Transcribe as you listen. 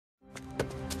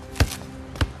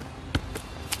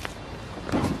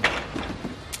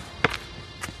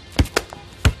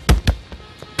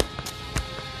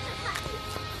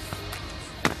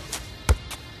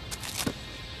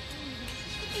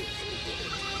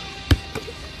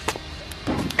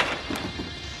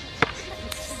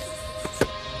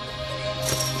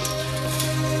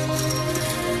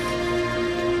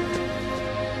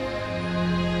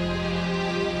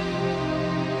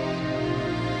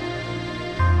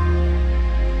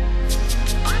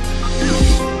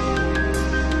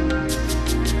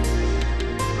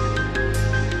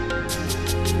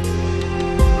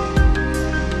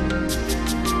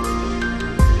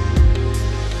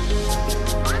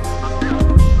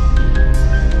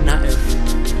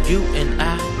UNITED.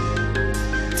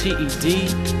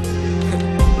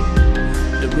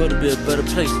 The world will be a better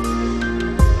place,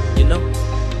 you know.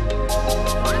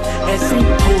 As ink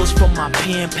pulls from my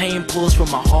pen, pain pulls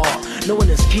from my heart, knowing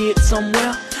there's kids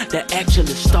somewhere that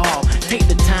actually starve. Take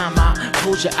the time out,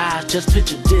 close your eyes, just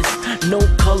picture this. No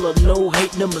color, no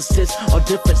hate, nemesis or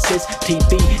differences.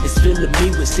 TV is filling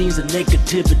me with scenes of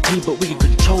negativity, but we can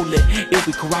control it if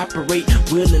we cooperate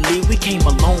willingly. We came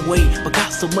a long way, but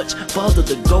got so much further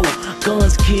to go.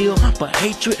 Guns kill, but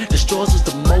hatred destroys us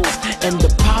the most. And the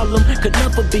problem could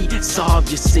never be solved,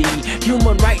 you see.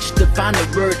 Human rights define the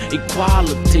word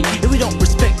equality. If we don't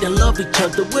respect and love each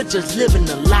other, we're just living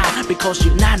a lie. Because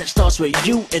united starts with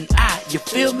you and I, you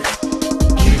feel me?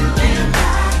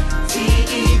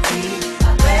 UNITED,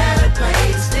 a better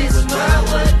place this world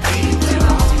would be. We're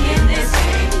all in this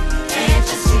game, can't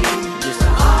you see?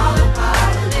 All a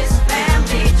part of this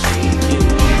family tree.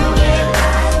 UNITED,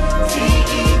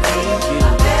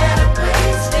 a better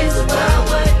place this world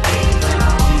would be. We're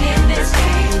all in this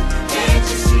game, can't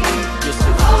you see?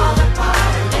 All a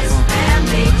part of this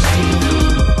family tree.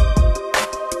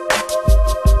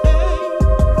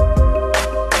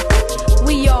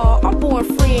 We all are born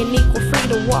free and equal, free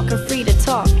to walk and free to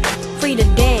talk, free to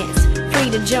dance, free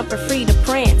to jump and free to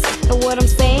prance. And what I'm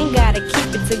saying, gotta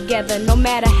keep it together, no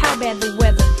matter how bad the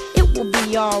weather. It will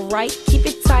be alright, keep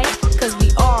it tight, cause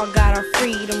we all got our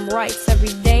freedom rights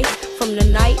every day, from the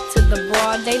night to the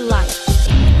broad daylight.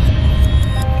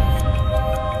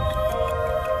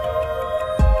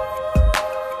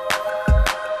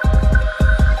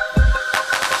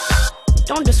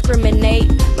 Don't discriminate,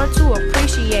 learn to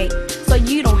appreciate, so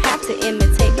you don't have to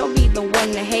imitate. Don't be the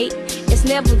one to hate, it's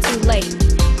never too late.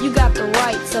 You got the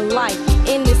right to life,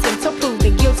 innocent to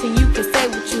proven guilty. You can say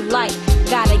what you like,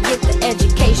 gotta get the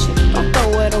education. Don't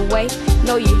throw it away,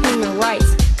 know your human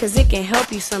rights, cause it can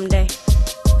help you someday.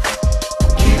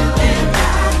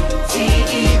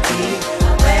 UNITED.